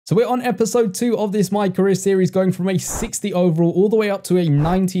So we're on episode 2 of this My Career series, going from a 60 overall all the way up to a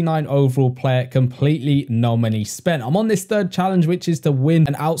 99 overall player, completely no money spent. I'm on this third challenge, which is to win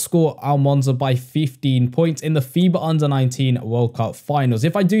and outscore Almonza by 15 points in the FIBA Under-19 World Cup Finals.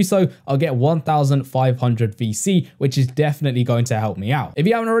 If I do so, I'll get 1,500 VC, which is definitely going to help me out. If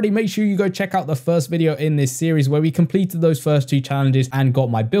you haven't already, make sure you go check out the first video in this series where we completed those first 2 challenges and got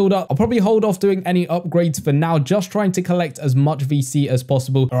my build up. I'll probably hold off doing any upgrades for now, just trying to collect as much VC as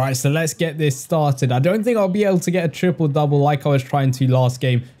possible. All right, so let's get this started. I don't think I'll be able to get a triple double like I was trying to last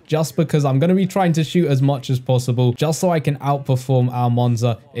game, just because I'm going to be trying to shoot as much as possible just so I can outperform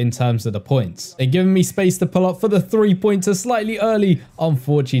Almonza in terms of the points. They're giving me space to pull up for the 3-pointer slightly early.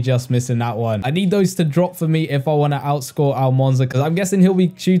 Unfortunately, just missing that one. I need those to drop for me if I want to outscore Almonza, because I'm guessing he'll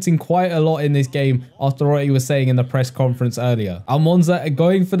be shooting quite a lot in this game after what he was saying in the press conference earlier. Almonza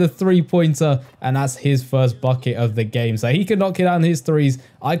going for the 3-pointer, and that's his first bucket of the game. So he can knock it down his threes.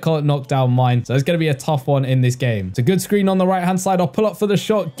 I can't knock down mine. So it's going to be a tough one in this game. It's a good screen on the right-hand side. I'll pull up for the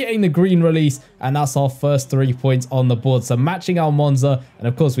shot, getting the green release, and that's our first 3 points on the board. So matching Almonza, and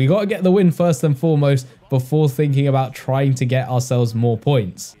of course we got to get the win first and foremost before thinking about trying to get ourselves more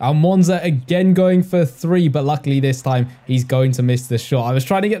points. Almonza again going for 3, but luckily this time he's going to miss the shot. I was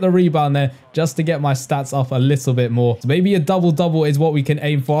trying to get the rebound there just to get my stats up a little bit more. So maybe a double-double is what we can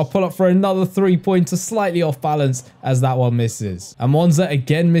aim for. I'll pull up for another 3-pointer, slightly off balance as that one misses. Almonza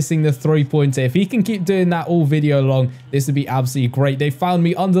again missing the 3-pointer. If he can keep doing that all video long, this would be absolutely great. They found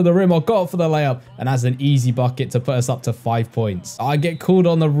me under the rim. I got up for the layup, and that's an easy bucket to put us up to 5 points. I get called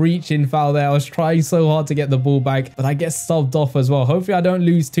on the reach-in foul there. I was trying so hard to get the ball back, but I get subbed off as well. Hopefully I don't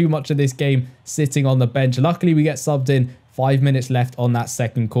lose too much of this game sitting on the bench. Luckily we get subbed in. 5 minutes left on that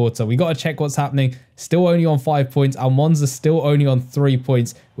second quarter. We got to check what's happening. Still only on 5 points. Almonza still only on 3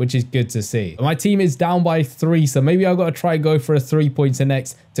 points, which is good to see. My team is down by 3, so maybe I've got to try and go for a 3-pointer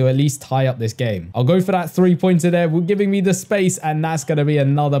next to at least tie up this game. I'll go for that 3-pointer there. We're giving me the space, and that's going to be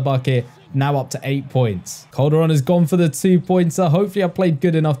another bucket. Now up to 8 points. Calderon has gone for the 2-pointer. Hopefully I played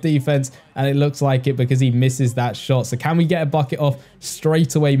good enough defense, and it looks like it because he misses that shot. So can we get a bucket off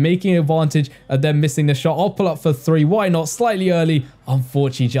straight away, making advantage of them missing the shot? I'll pull up for 3. Why not? Slightly early.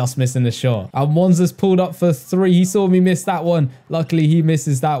 Unfortunately, just missing the shot. Almonza's pulled up for 3. He saw me miss that one. Luckily, he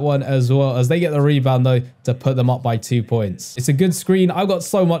misses that one as well, as they get the rebound, though, to put them up by 2 points. It's a good screen. I've got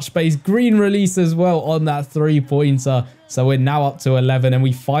so much space. Green release as well on that 3-pointer. So we're now up to 11, and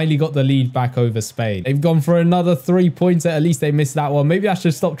we finally got the lead back over Spain. They've gone for another 3-pointer. At least they missed that one. Maybe I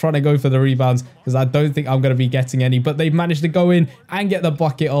should stop trying to go for the rebounds, because I don't think I'm going to be getting any. But they've managed to go in and get the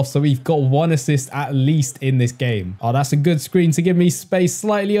bucket off. So we've got 1 assist at least in this game. Oh, that's a good screen to give me space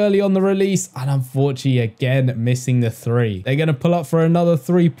slightly early on the release. And unfortunately, again, missing the 3. They're going to pull up for another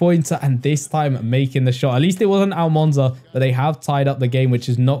 3-pointer, and this time making the shot. At least it wasn't Almonza, but they have tied up the game, which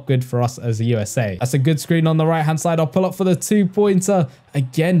is not good for us as the USA. That's a good screen on the right-hand side. I'll pull up for the 2-pointer.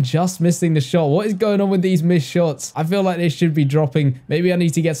 Again, just missing the shot. What is going on with these missed shots? I feel like they should be dropping. Maybe I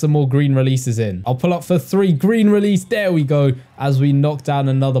need to get some more green releases in. I'll pull up for 3. Green release. There we go. As we knock down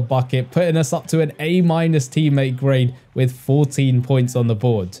another bucket, putting us up to an A- teammate grade with 14 points on the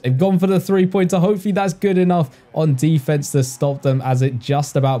board. They've gone for the 3-pointer. Hopefully that's good enough on defense to stop them, as it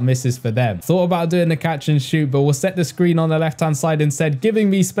just about misses for them. Thought about doing the catch and shoot, but we'll set the screen on the left-hand side instead, giving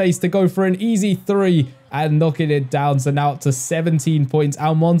me space to go for an easy 3 and knocking it down. So now up to 17 points.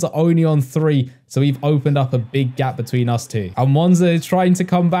 Almonza only on 3. So we've opened up a big gap between us two. Almonza is trying to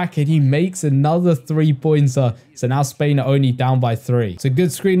come back, and he makes another 3-pointer. So now Spain are only down by 3. It's a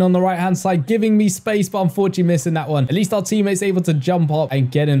good screen on the right-hand side, giving me space, but unfortunately missing that one. At least our teammate's able to jump up and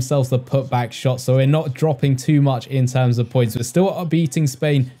get himself the putback shot. So we're not dropping too much in terms of points. We're still beating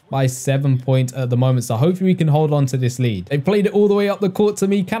Spain by 7 points at the moment. So hopefully we can hold on to this lead. They played it all the way up the court to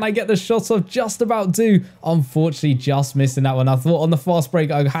me. Can I get the shot off? Just about do. Unfortunately, just missing that one. I thought on the fast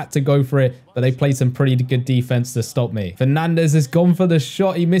break I had to go for it, but they played some pretty good defense to stop me. Fernandez has gone for the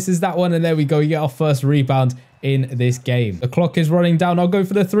shot. He misses that one, and there we go. We get our first rebound in this game. The clock is running down. I'll go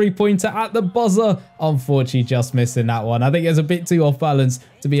for the 3-pointer at the buzzer. Unfortunately, just missing that one. I think it was a bit too off balance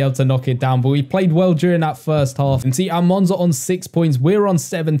to be able to knock it down, but we played well during that first half. And see, Almonza on 6 points. We're on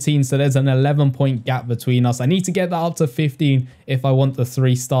 17, so there's an 11-point gap between us. I need to get that up to 15 if I want the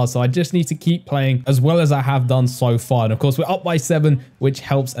 3 stars. So I just need to keep playing as well as I have done so far. And of course, we're up by 7, which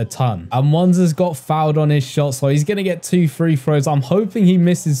helps a ton. Almonza's got fouled on his shot, so he's going to get 2 free throws. I'm hoping he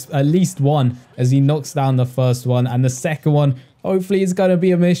misses at least 1 as he knocks down the first one, and the second one hopefully it's going to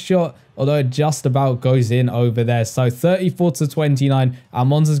be a missed shot. although it just about goes in over there. So 34-29.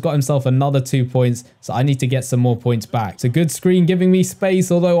 Almonza's got himself another 2 points, so I need to get some more points back. It's a good screen giving me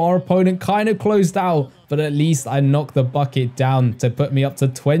space, although our opponent kind of closed out, but at least I knocked the bucket down to put me up to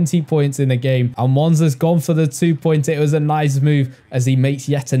 20 points in the game. Almonza's gone for the 2-pointer. It was a nice move as he makes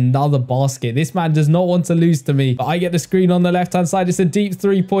yet another basket. This man does not want to lose to me, but I get the screen on the left-hand side. It's a deep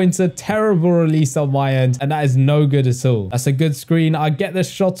 3-pointer. Terrible release on my end, and that is no good at all. That's a good screen. I get the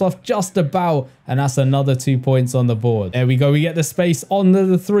shot off just about, and that's another 2 points on the board. There we go. We get the space on the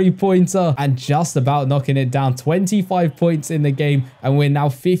 3-pointer and just about knocking it down. 25 points in the game, and we're now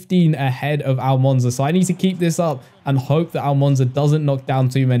 15 ahead of Almonza. So I need to keep this up and hope that Almonza doesn't knock down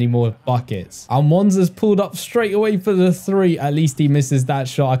too many more buckets. Almonza's pulled up straight away for the 3. At least he misses that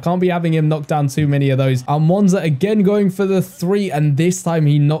shot. I can't be having him knock down too many of those. Almonza again going for the 3, and this time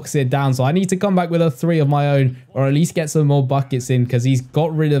he knocks it down. So I need to come back with a 3 of my own, or at least get some more buckets in, because he's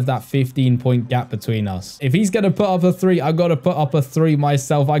got rid of that 15-point gap between us. If he's going to put up a 3, I've got to put up a 3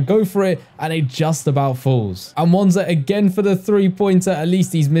 myself. I go for it, and it just about falls. Almonza again for the 3-pointer. At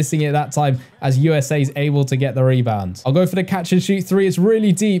least he's missing it that time, as USA is able to get the rebound. I'll go for the catch and shoot 3. It's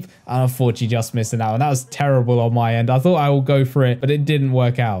really deep, and unfortunately just missing out, and that was terrible on my end. I thought I will go for it, but it didn't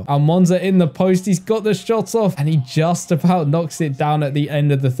work out. Almonza in the post. He's got the shots off, and he just about knocks it down at the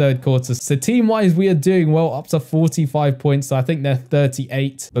end of the 3rd quarter. So team-wise, we are doing well, up to 45 points. So I think they're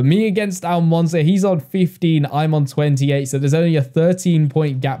 38. But me against Almonza, he's on 15. I'm on 28. So there's only a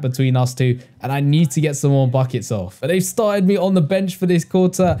 13-point gap between us two, and I need to get some more buckets off. But they've started me on the bench for this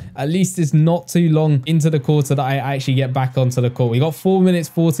quarter. At least it's not too long into the quarter that I actually get back onto the court. We got 4 minutes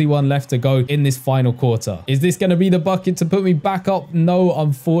 41 left to go in this final quarter. Is this going to be the bucket to put me back up? No,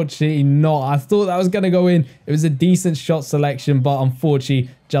 unfortunately not. I thought that was going to go in. It was a decent shot selection, but unfortunately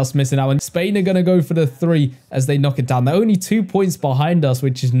just missing out. And Spain are going to go for the 3 as they knock it down. They're only 2 points behind us,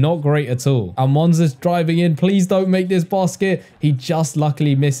 which is not great at all. Almonza's driving in. Please don't make this basket. He just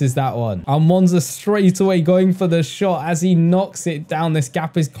luckily misses that one. Almonza straight away going for the shot as he knocks it down. This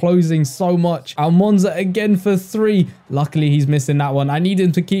gap is closing so much. Almonza again for 3. Luckily, he's missing that one. I need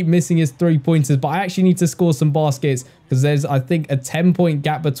him to keep missing his 3-pointers, but I actually need to score some baskets, because there's, I think, a 10-point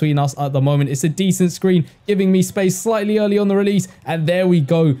gap between us at the moment. It's a decent screen, giving me space slightly early on the release, and there we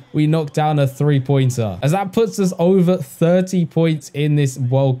go. We knocked down a 3-pointer, as that puts us over 30 points in this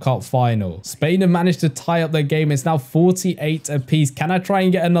World Cup final. Spain have managed to tie up their game. It's now 48 apiece. Can I try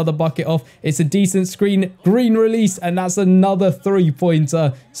and get another bucket off? It's a decent screen, green release, and that's another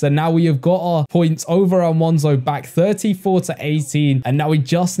 3-pointer. So now we have got our points over Alonso back 34-18, and now we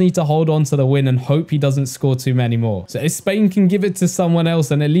just need to hold on to the win and hope he doesn't score too many more. So if Spain can give it to someone else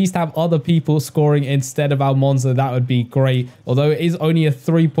and at least have other people scoring instead of Almonza, that would be great. Although it is only a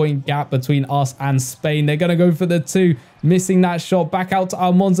 3-point gap between us and Spain. They're going to go for the 2. Missing that shot. Back out to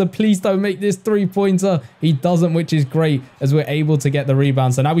Almonza. Please don't make this 3-pointer. He doesn't, which is great, as we're able to get the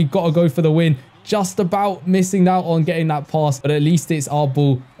rebound. So now we've got to go for the win. Just about missing out on getting that pass, but at least it's our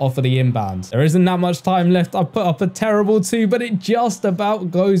ball off of the inbound. There isn't that much time left. I put up a terrible 2, but it just about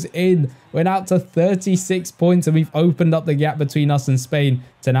goes in. We're out to 36 points, and we've opened up the gap between us and Spain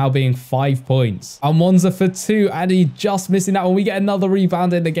to now being 5 points. Almonza for 2, and he just missing that one. We get another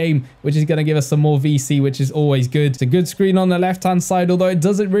rebound in the game, which is going to give us some more VC, which is always good. It's a good screen on the left-hand side, although it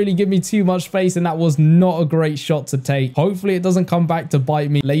doesn't really give me too much space, and that was not a great shot to take. Hopefully, it doesn't come back to bite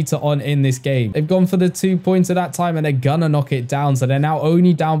me later on in this game. They've gone for the 2-pointer that time, and they're gonna knock it down, so they're now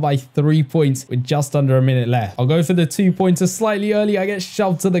only down by 3 points with just under a minute left. I'll go for the 2-pointer slightly early. I get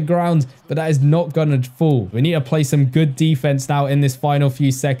shoved to the ground, but that is not gonna fall. We need to play some good defense now in this final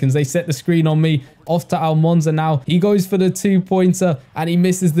few seconds. They set the screen on me. Off to Almonza now. He goes for the 2-pointer, and he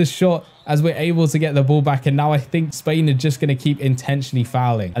misses the shot as we're able to get the ball back. And now I think Spain are just going to keep intentionally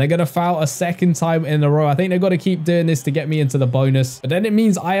fouling. And they're going to foul a second time in a row. I think they've got to keep doing this to get me into the bonus. But then it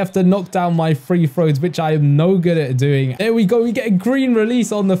means I have to knock down my free throws, which I am no good at doing. There we go. We get a green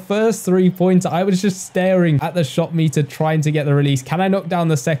release on the first 3-pointer. I was just staring at the shot meter trying to get the release. Can I knock down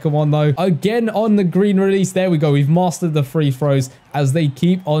the second one though? Again on the green release. There we go. We've mastered the free throws as they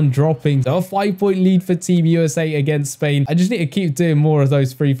keep on dropping. So a 5-point lead for Team USA against Spain. I just need to keep doing more of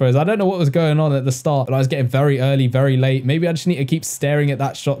those free throws. I don't know what was going on at the start, but I was getting very early, very late. Maybe I just need to keep staring at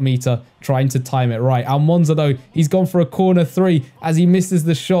that shot meter, trying to time it right. Almonza though, he's gone for a corner 3 as he misses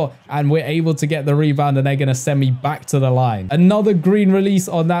the shot, and we're able to get the rebound, and they're going to send me back to the line. Another green release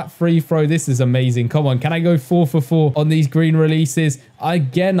on that free throw. This is amazing. Come on, can I go 4 for 4 on these green releases?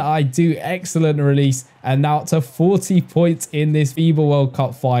 Again, I do excellent release. And now to 40 points in this FIBA World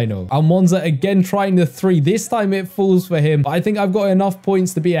Cup final. Almonza again trying the 3. This time it falls for him. But I think I've got enough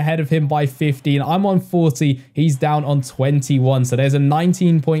points to be ahead of him by 15. I'm on 40. He's down on 21. So there's a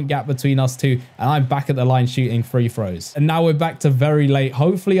 19-point gap between us two. And I'm back at the line shooting free throws. And now we're back to very late.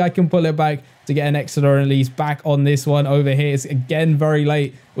 Hopefully I can pull it back to get an extra release back on this one. Over here, it's again very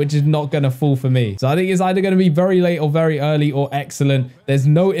late, which is not going to fall for me. So I think it's either going to be very late or very early or excellent. There's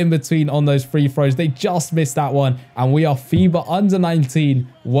no in between on those free throws. They just missed that one. And we are FIBA Under-19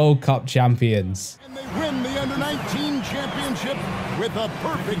 World Cup champions. And they win the Under-19 championship with a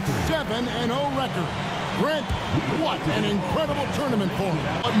perfect 7-0 record. Brent, what an incredible tournament for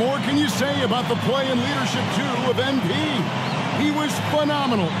him. What more can you say about the play and leadership, too, of NP? He was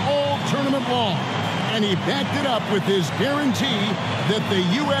phenomenal all tournament long, and he backed it up with his guarantee that the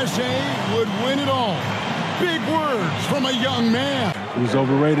USA would win it all. Big words from a young man. Who's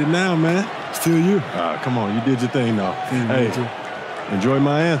overrated now, man? Still you. Come on, you did your thing, though. Hey, enjoy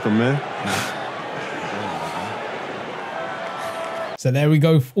my anthem, man. So there we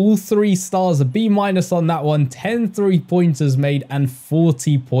go. All 3 stars, a B- on that one. 10 3-pointers made and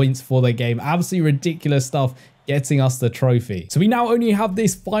 40 points for the game. Absolutely ridiculous stuff, getting us the trophy. So we now only have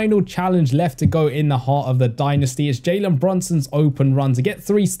this final challenge left to go in the heart of the dynasty. It's Jalen Brunson's open run. To get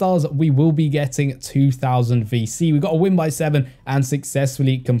 3 stars, we will be getting 2,000 VC. We got to win by 7 and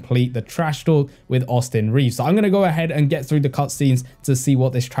successfully complete the trash talk with Austin Reeves. So I'm going to go ahead and get through the cutscenes to see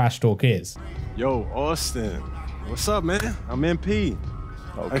what this trash talk is. Yo, Austin. What's up, man? I'm MP.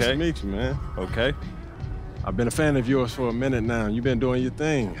 Okay. Nice to meet you, man. Okay. I've been a fan of yours for a minute now. You've been doing your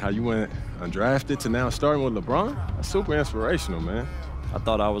thing. How you went undrafted to now starting with LeBron? That's super inspirational, man. I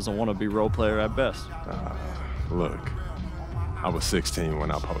thought I was a wannabe role player at best. Look, I was 16 when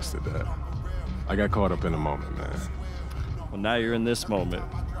I posted that. I got caught up in the moment, man. Well, now you're in this moment.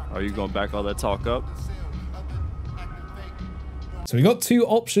 Are you going to back all that talk up? So we got 2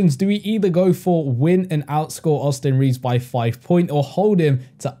 options. Do we either go for win and outscore Austin Reeves by 5 points or hold him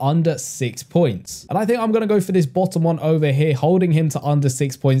to under 6 points? And I think I'm going to go for this bottom one over here, holding him to under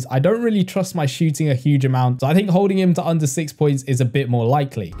 6 points. I don't really trust my shooting a huge amount, so I think holding him to under 6 points is a bit more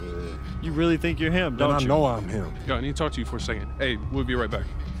likely. You really think you're him, don't you? I know I'm him. Yo, I need to talk to you for a second. Hey, we'll be right back.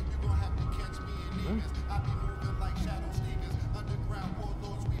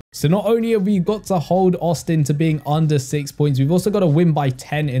 So not only have we got to hold Austin to being under 6 points, we've also got to win by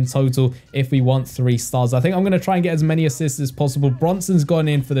 10 in total if we want 3 stars. I think I'm going to try and get as many assists as possible. Bronson's gone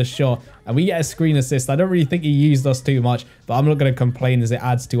in for the shot and we get a screen assist. I don't really think he used us too much, but I'm not going to complain as it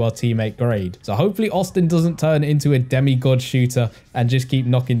adds to our teammate grade. So hopefully Austin doesn't turn into a demigod shooter and just keep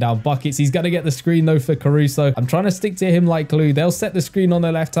knocking down buckets. He's going to get the screen though for Caruso. I'm trying to stick to him like glue. They'll set the screen on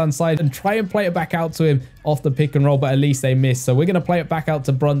the left-hand side and try and play it back out to him off the pick and roll, but at least they miss. So we're going to play it back out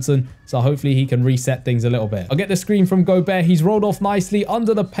to Brunson. So hopefully he can reset things a little bit. I'll get the screen from Gobert. He's rolled off nicely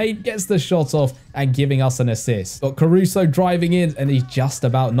under the paint, gets the shot off and giving us an assist. Got Caruso driving in and he just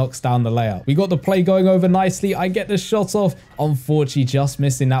about knocks down the layup. We got the play going over nicely. I get the shot off. Unfortunately, just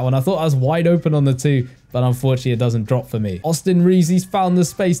missing that one. I thought I was wide open on the 2. But unfortunately, it doesn't drop for me. Austin Reeves, he's found the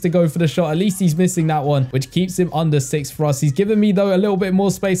space to go for the shot. At least he's missing that one, which keeps him under 6 for us. He's given me, though, a little bit more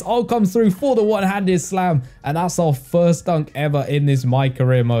space. I'll come through for the one-handed slam. And that's our first dunk ever in this My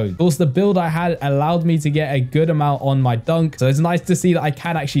Career mode. Of course, the build I had allowed me to get a good amount on my dunk. So it's nice to see that I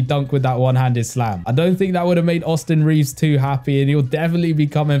can actually dunk with that one-handed slam. I don't think that would have made Austin Reeves too happy. And he'll definitely be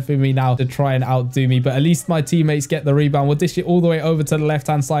coming for me now to try and outdo me. But at least my teammates get the rebound. We'll dish it all the way over to the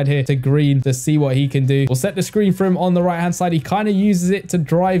left-hand side here to Green to see what he can do. We'll set the screen for him on the right-hand side. He kind of uses it to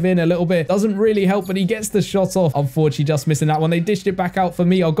drive in a little bit. Doesn't really help, but he gets the shot off. Unfortunately, just missing that one. They dished it back out for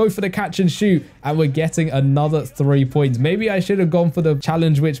me. I'll go for the catch and shoot, and we're getting another 3 points. Maybe I should have gone for the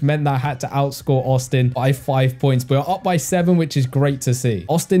challenge, which meant that I had to outscore Austin by 5 points. But we're up by 7, which is great to see.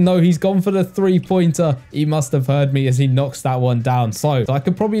 Austin, though, he's gone for the 3-pointer. He must have heard me as he knocks that one down. So I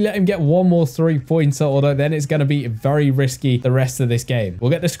could probably let him get one more 3-pointer, although then it's going to be very risky the rest of this game.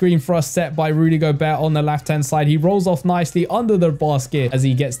 We'll get the screen for us set by Rudy Gobert on the left-hand side. He rolls off nicely under the basket as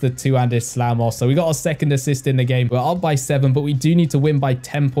he gets the 2-handed slam off. So we got our second assist in the game. We're up by 7, but we do need to win by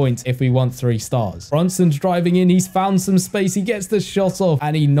 10 points if we want 3 stars. Brunson's driving in. He's found some space. He gets the shot off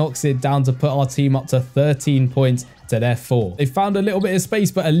and he knocks it down to put our team up to 13 points to their Thor. They found a little bit of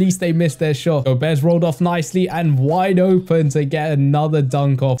space, but at least they missed their shot. Gobert's rolled off nicely and wide open to get another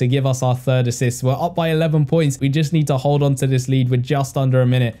dunk off to give us our third assist. We're up by 11 points. We just need to hold on to this lead with just under a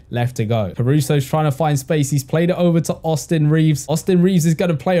minute left to go. Caruso's trying to find space. He's played it over to Austin Reeves. Austin Reeves is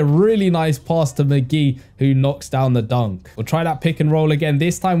going to play a really nice pass to McGee, who knocks down the dunk. We'll try that pick and roll again,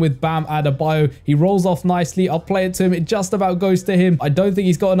 this time with Bam Adebayo. He rolls off nicely. I'll play it to him. It just about goes to him. I don't think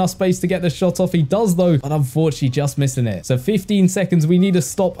he's got enough space to get the shot off. He does though, but unfortunately just missing it. So 15 seconds. We need a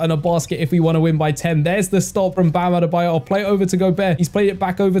stop and a basket if we want to win by 10. There's the stop from Bam Adebayo. I'll play it over to Gobert. He's played it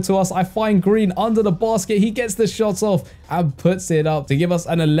back over to us. I find Green under the basket. He gets the shots off and puts it up to give us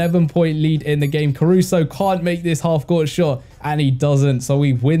an 11-point lead in the game. Caruso can't make this half-court shot, and he doesn't. So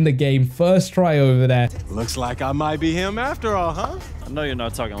we win the game. First try over there. Looks like I might be him after all, huh? I know you're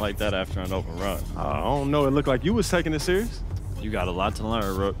not talking like that after an open run. I don't know. It looked like you was taking it serious. You got a lot to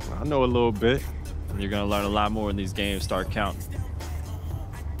learn, Rook. I know a little bit. You're going to learn a lot more when these games start counting.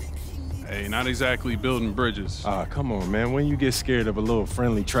 Hey, not exactly building bridges. Come on, man. When you get scared of a little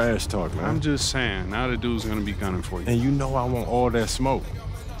friendly trash talk, man. I'm just saying, now the dude's going to be gunning for you. And you know I want all that smoke.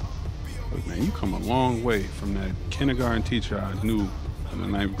 Look, man, you come a long way from that kindergarten teacher I knew in the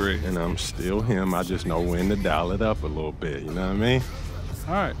 9th grade. And I'm still him. I just know when to dial it up a little bit. You know what I mean?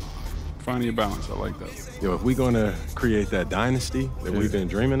 All right. Finding your balance. I like that. Yo, if we're going to create that dynasty that we've been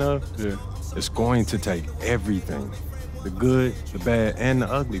dreaming of, it's going to take everything. The good, the bad, and the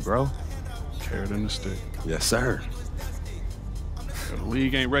ugly, bro. Carrot and the stick. Yes, sir. The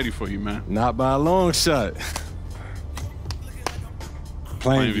league ain't ready for you, man. Not by a long shot.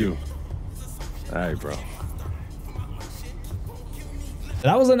 Plain view. All right, bro.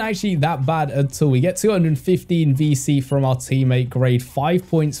 That wasn't actually that bad at all. We get 215 VC from our teammate Grade, 5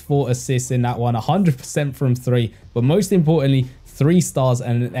 points, 4 assists in that one, 100% from 3. But most importantly, 3 stars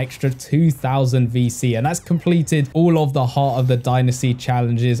and an extra 2,000 VC, and that's completed all of the Heart of the Dynasty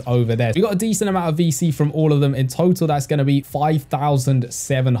challenges over there. We got a decent amount of VC from all of them. In total, that's going to be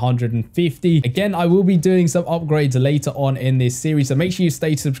 5,750. Again, I will be doing some upgrades later on in this series, so make sure you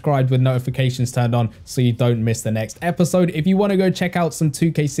stay subscribed with notifications turned on so you don't miss the next episode. If you want to go check out some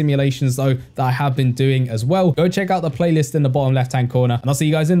 2K simulations though that I have been doing as well, go check out the playlist in the bottom left hand corner, and I'll see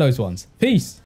you guys in those ones. Peace.